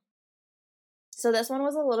 So this one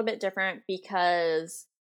was a little bit different because,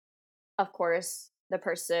 of course, the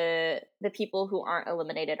people who aren't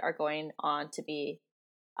eliminated are going on to be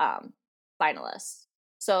finalists.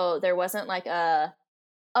 So there wasn't like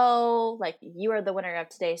like you are the winner of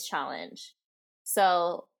today's challenge.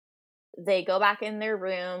 So they go back in their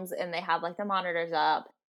rooms and they have like the monitors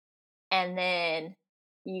up, and then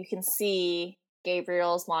you can see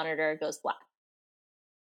Gabriel's monitor goes black.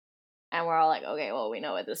 And we're all like, okay, well, we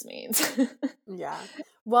know what this means. Yeah.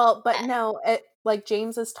 Well, but no, it like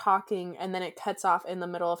James is talking and then it cuts off in the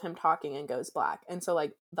middle of him talking and goes black. And so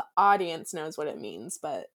like the audience knows what it means,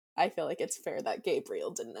 but I feel like it's fair that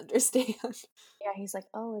Gabriel didn't understand. Yeah, he's like,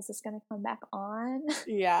 oh, is this going to come back on?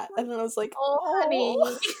 Yeah. And then I was like, oh, honey.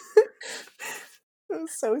 It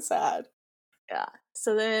was so sad. Yeah.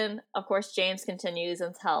 So then, of course, James continues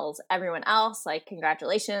and tells everyone else, like,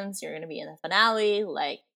 congratulations, you're going to be in the finale,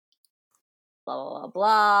 like, blah, blah, blah,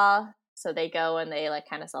 blah. So they go and they, like,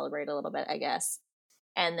 kind of celebrate a little bit, I guess.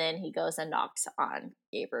 And then he goes and knocks on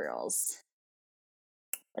Gabriel's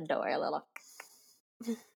door a little.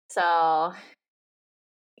 So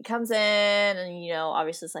he comes in and, you know,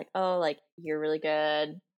 obviously it's like, oh, like, you're really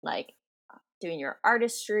good, like, doing your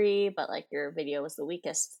artistry, but, like, your video was the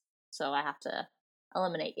weakest, so I have to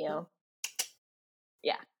eliminate you.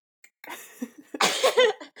 Yeah.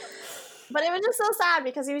 But it was just so sad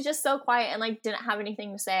because he was just so quiet and like didn't have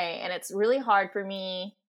anything to say, and it's really hard for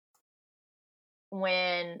me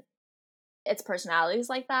when it's personalities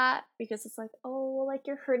like that because it's like, oh, like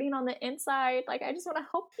you're hurting on the inside, like I just want to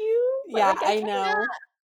help you, but, yeah, like, I know,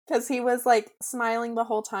 because he was like smiling the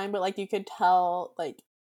whole time, but like you could tell like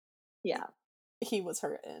yeah, he was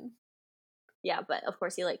hurting. Yeah, but of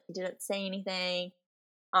course he didn't say anything.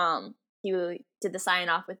 He did the sign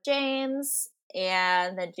off with James,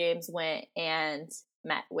 and then James went and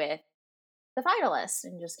met with the finalists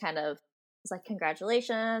and just kind of was like,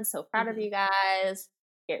 congratulations, so proud of you guys,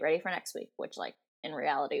 get ready for next week, which like in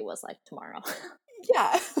reality was like tomorrow.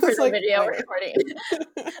 Yeah. For the video recording.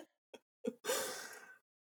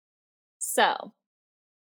 So,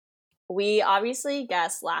 we obviously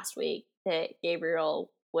guessed last week that Gabriel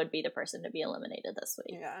would be the person to be eliminated this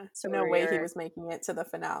week. Yeah. So no way he was making it to the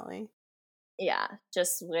finale. Yeah,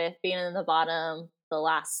 just with being in the bottom the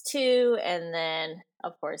last two, and then,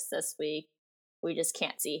 of course, this week, we just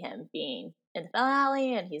can't see him being in the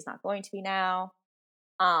finale, and he's not going to be now.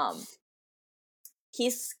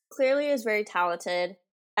 He's clearly is very talented,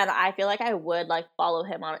 and I feel like I would, like, follow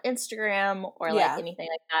him on Instagram or, like, anything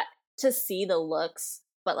like that to see the looks,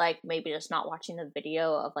 but, like, maybe just not watching the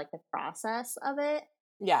video of, like, the process of it.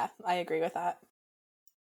 Yeah, I agree with that.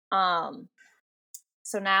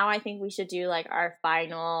 So now I think we should do, like, our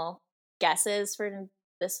final guesses for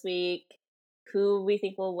this week. Who we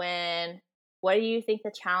think will win. What do you think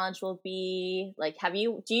the challenge will be? Like,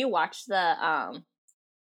 do you watch the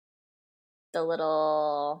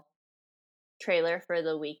little trailer for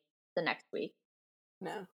the next week?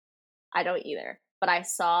 No. I don't either. But I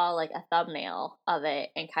saw, like, a thumbnail of it,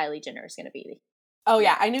 and Kylie Jenner is going to be. Oh,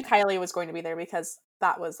 yeah. I knew Kylie was going to be there because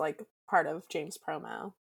that was, like, part of James'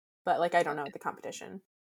 promo. But, like, I don't know the competition.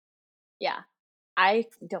 Yeah. I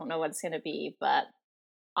don't know what it's going to be, but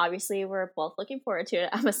obviously we're both looking forward to it,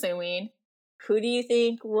 I'm assuming. Who do you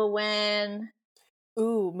think will win?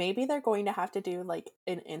 Ooh, maybe they're going to have to do, like,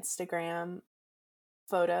 an Instagram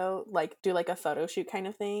photo, like, do, like, a photo shoot kind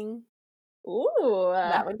of thing. Ooh.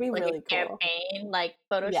 That would be like really a cool. campaign, like,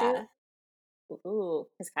 photo shoot? Yeah. Ooh,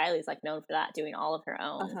 because Kylie's, like, known for that, doing all of her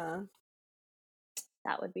own. Uh-huh.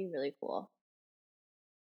 That would be really cool.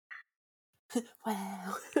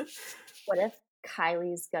 Wow. What if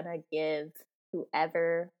Kylie's gonna give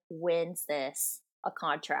whoever wins this a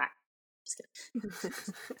contract? Just kidding.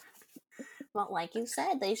 Well, like you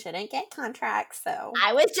said, they shouldn't get contracts, so.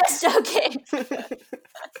 I was just joking.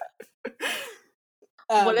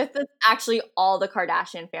 What if it's actually all the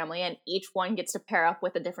Kardashian family and each one gets to pair up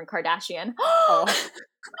with a different Kardashian? Oh,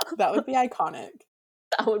 that would be iconic.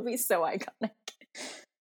 That would be so iconic.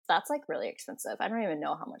 That's, like, really expensive. I don't even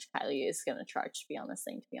know how much Kylie is going to charge to be on this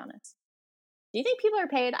thing, to be honest. Do you think people are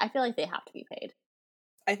paid? I feel like they have to be paid.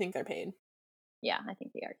 I think they're paid. Yeah, I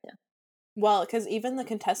think they are too. Well, because even the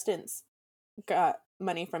contestants got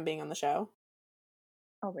money from being on the show.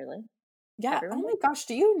 Oh, really? Yeah. Everyone Oh my gosh,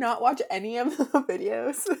 do you not watch any of the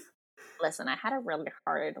videos? Listen, I had a really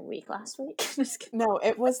hard week last week. No,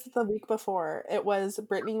 it was the week before. It was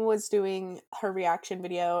Brittany was doing her reaction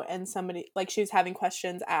video, and somebody, like, she was having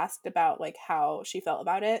questions asked about, like, how she felt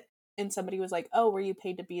about it, and somebody was like, oh, were you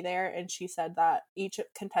paid to be there? And she said that each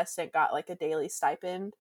contestant got, like, a daily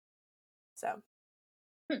stipend. So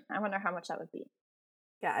I wonder how much that would be.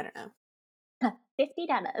 yeah, I don't know.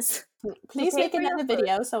 $50. Please make another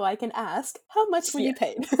video so I can ask, how much were you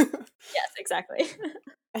paid? Yes, exactly.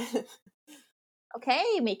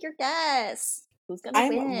 Okay, make your guess. Who's gonna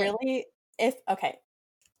win? I'm really, okay,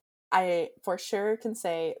 I for sure can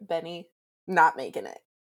say Benny not making it.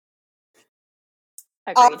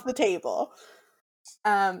 Agreed. Off the table.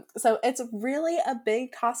 So it's really a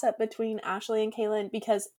big toss-up between Ashley and Kaylin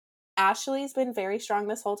because Ashley's been very strong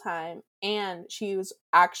this whole time, and she's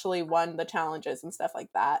actually won the challenges and stuff like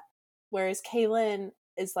that. Whereas Kaylin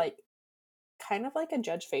is, like, kind of like a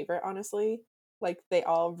judge favorite, honestly. Like, they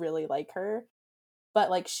all really like her. But,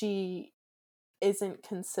 like, she isn't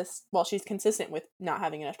she's consistent with not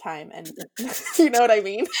having enough time, and you know what I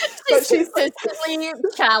mean? But she's consistently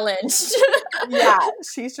challenged. Yeah,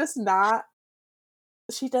 she's just not,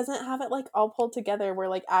 she doesn't have it, like, all pulled together, where,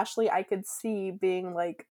 like, Ashley, I could see being,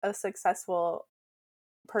 like, a successful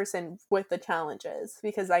person with the challenges,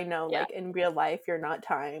 because I know, like, in real life, you're not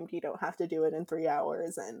timed, you don't have to do it in 3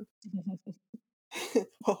 hours, and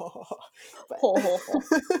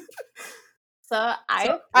So I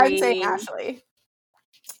agree. I'm saying Ashley.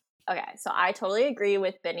 Okay, so I totally agree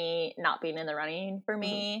with Benny not being in the running for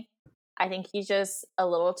me. I think he's just a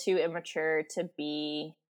little too immature to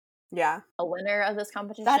be a winner of this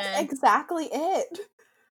competition. That's exactly it.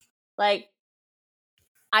 Like,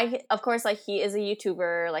 of course, like, he is a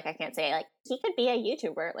YouTuber. Like, I can't say, like, he could be a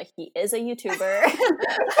YouTuber. Like, he is a YouTuber.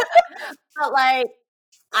 But, like,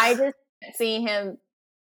 I just see him,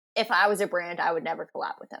 if I was a brand, I would never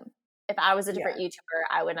collab with him. If I was a different YouTuber,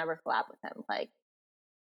 I would never collab with him. Like,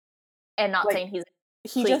 and not, like, saying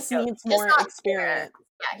he just needs more experience.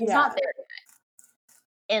 Yeah, he's not there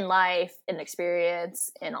yet. In life, in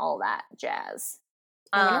experience, and all that jazz.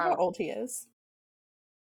 I wonder how old he is.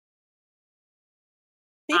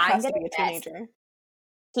 He has to be a teenager.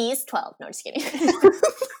 He's 12. No, just kidding.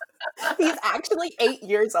 He's actually 8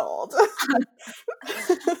 years old.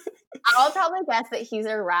 I'll probably guess that he's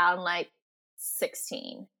around, like,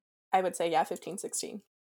 16. I would say, yeah, 15, 16.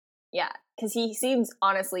 Yeah, because he seems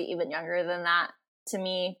honestly even younger than that to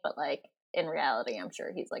me, but like in reality, I'm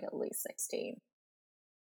sure he's like at least 16.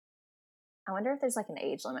 I wonder if there's like an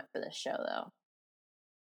age limit for this show though.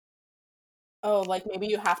 Oh, like maybe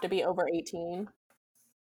you have to be over 18.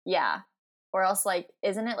 Yeah. Or else like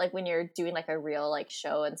isn't it like when you're doing like a real like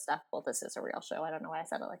show and stuff? Well, this is a real show. I don't know why I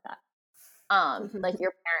said it like that. Like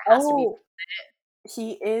your parent has to be. Oh,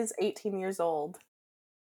 he is 18 years old.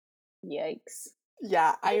 Yikes.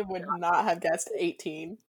 Yeah, I would not have guessed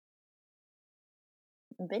 18.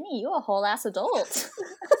 Benny, you a whole ass adult.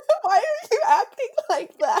 Why are you acting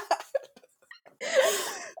like that?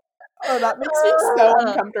 Oh, that makes me so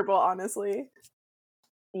uncomfortable, honestly.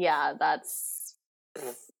 Yeah, that's.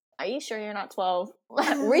 Are you sure you're not 12?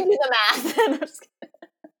 Redo the math.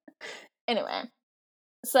 Anyway,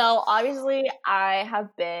 so obviously I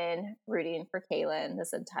have been rooting for Kaylin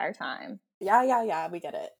this entire time. Yeah, we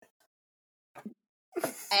get it.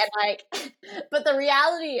 And like, but the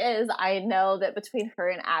reality is I know that between her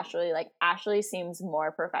and Ashley, like Ashley seems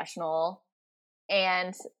more professional,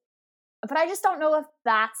 but I just don't know if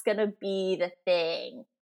that's gonna be the thing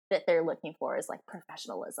that they're looking for, is like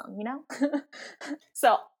professionalism, you know?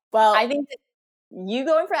 So Well, I think that you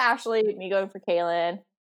going for Ashley, me going for Kaylin.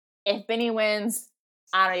 If Benny wins,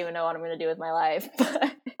 I don't even know what I'm gonna do with my life.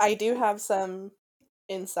 I do have some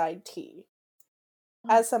inside tea.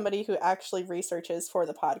 As somebody who actually researches for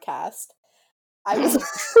the podcast, I was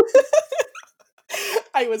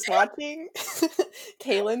I was watching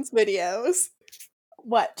Kaylin's videos.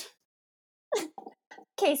 What?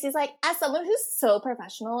 Casey's like, as someone who's so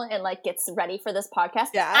professional and like gets ready for this podcast,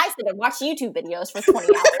 Yeah. I sit and watch YouTube videos for 20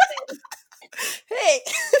 hours. Hey.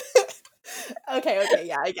 Okay,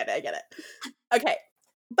 yeah, I get it. Okay,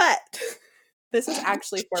 but this is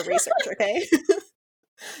actually for research, okay?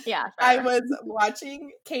 Yeah, sure. I was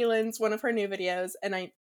watching Kaylin's one of her new videos, and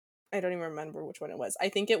I don't even remember which one it was. I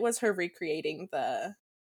think it was her recreating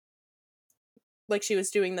like she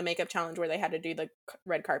was doing the makeup challenge where they had to do the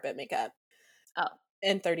red carpet makeup. Oh.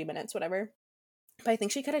 In 30 minutes, whatever. But I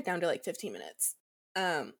think she cut it down to like 15 minutes.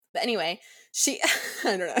 But anyway, I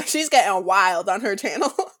don't know, she's getting wild on her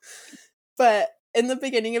channel. But in the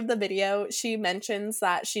beginning of the video, she mentions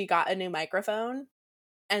that she got a new microphone,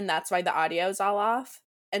 and that's why the audio's all off.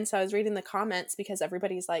 And so I was reading the comments because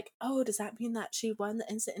everybody's like, oh, does that mean that she won the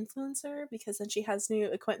Instant Influencer because then she has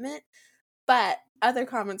new equipment? But other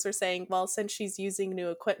comments are saying, well, since she's using new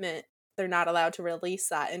equipment, they're not allowed to release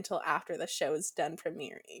that until after the show is done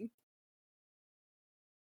premiering.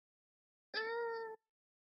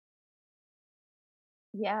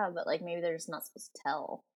 Yeah, but like maybe they're just not supposed to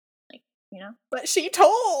tell. Like, you know? But she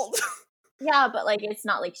told! Yeah, but like it's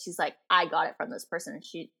not like she's like, I got it from this person.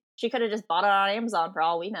 She could have just bought it on Amazon for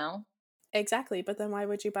all we know. Exactly, but then why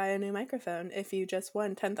would you buy a new microphone if you just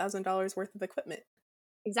won $10,000 worth of equipment?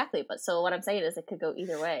 Exactly, but so what I'm saying is it could go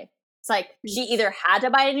either way. It's like she either had to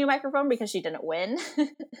buy a new microphone because she didn't win,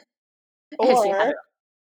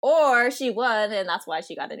 or she won and that's why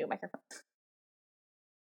she got a new microphone.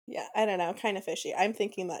 Yeah, I don't know, kind of fishy. I'm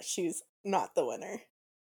thinking that she's not the winner.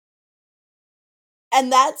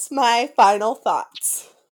 And that's my final thoughts.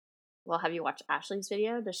 Well, have you watched Ashley's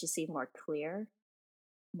video? Does she seem more clear?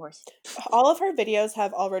 All of her videos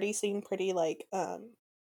have already seemed pretty like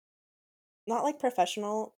not like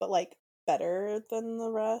professional, but like better than the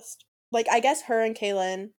rest. Like I guess her and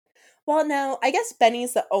Kaylin. Well, no, I guess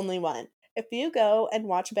Benny's the only one. If you go and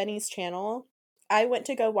watch Benny's channel, I went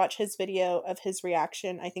to go watch his video of his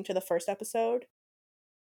reaction, I think, to the first episode.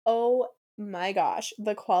 Oh my gosh,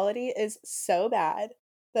 the quality is so bad.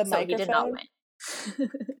 The microphone. He did not win.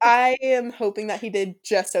 I am hoping that he did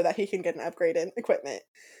just so that he can get an upgrade in equipment.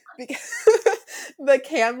 Because the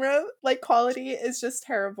camera like quality is just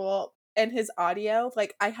terrible. And his audio,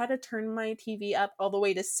 like I had to turn my TV up all the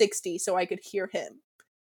way to 60 so I could hear him.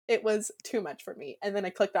 It was too much for me. And then I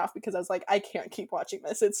clicked off because I was like, I can't keep watching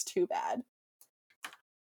this. It's too bad.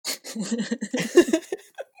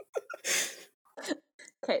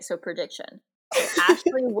 Okay, so prediction. So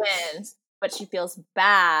Ashley wins, but she feels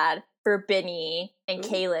bad for Benny and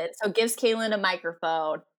Kaylin. So gives Kaylin a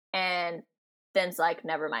microphone and then's like,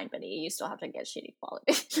 never mind, Benny, you still have to get shitty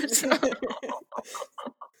quality.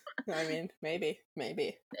 I mean, maybe.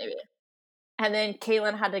 And then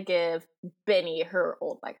Kaylin had to give Benny her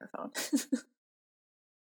old microphone.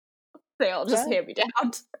 They all just hand me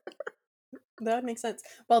down. That makes sense.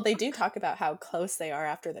 Well, they do talk about how close they are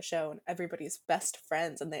after the show and everybody's best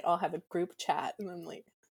friends and they all have a group chat. And I'm like,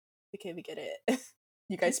 okay, we get it.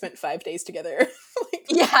 You guys spent 5 days together.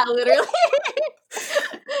 Yeah, literally.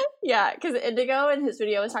 Yeah, because Indigo in his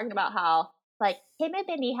video was talking about how like, him and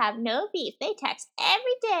Benny have no beef. They text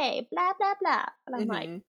every day, blah, blah, blah. And I'm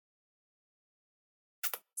like,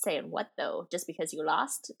 saying what though? Just because you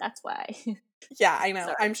lost? That's why. Yeah, I know.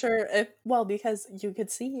 Sorry. I'm sure because you could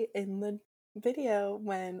see in the video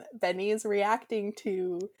when Benny is reacting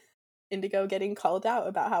to Indigo getting called out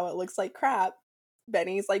about how it looks like crap,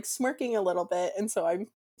 Benny's like smirking a little bit, and so I'm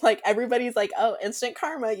like, everybody's like, oh, instant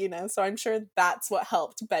karma, you know, so I'm sure that's what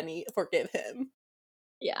helped Benny forgive him.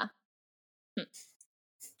 Yeah. Well,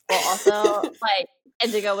 also, like,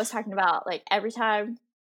 Indigo was talking about, like, every time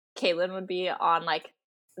Caitlyn would be on, like,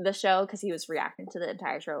 the show, because he was reacting to the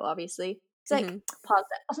entire show, obviously. He's like, pause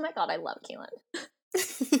it. Oh my god, I love Caitlyn.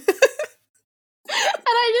 And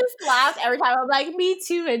I just laughed every time. I'm like, me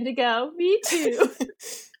too, Indigo. Me too.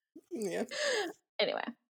 Yeah. Anyway.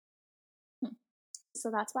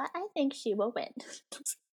 So that's why I think she will win.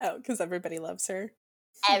 Oh, because everybody loves her.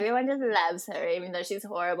 Everyone just loves her, even though she's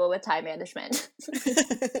horrible with time management.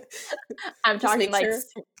 I'm talking like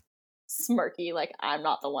smirky, like I'm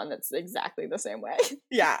not the one that's exactly the same way.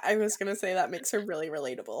 Yeah, I was gonna say that makes her really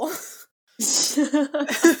relatable.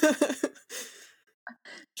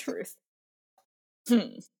 Truth.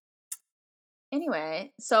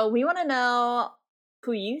 Anyway, so we want to know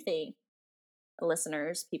who you think,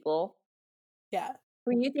 listeners, people. Yeah.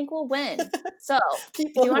 Who you think will win. So,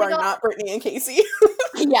 people who are not Brittany and Casey.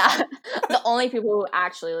 Yeah. The only people who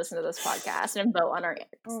actually listen to this podcast and vote on our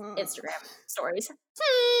Instagram stories.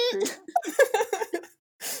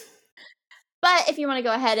 But if you want to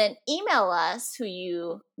go ahead and email us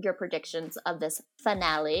your predictions of this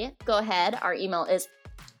finale, go ahead. Our email is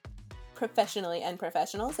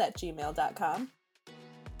professionallyunprofessionals@gmail.com.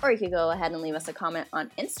 Or you could go ahead and leave us a comment on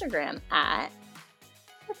Instagram at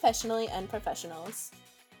professionallyunprofessionals.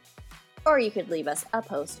 Or you could leave us a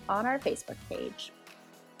post on our Facebook page.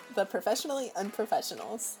 The Professionally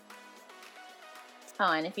Unprofessionals.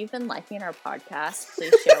 Oh, and if you've been liking our podcast,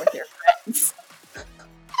 please share with your friends.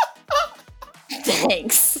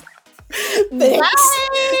 Thanks. Thanks.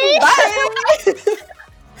 Bye. Bye.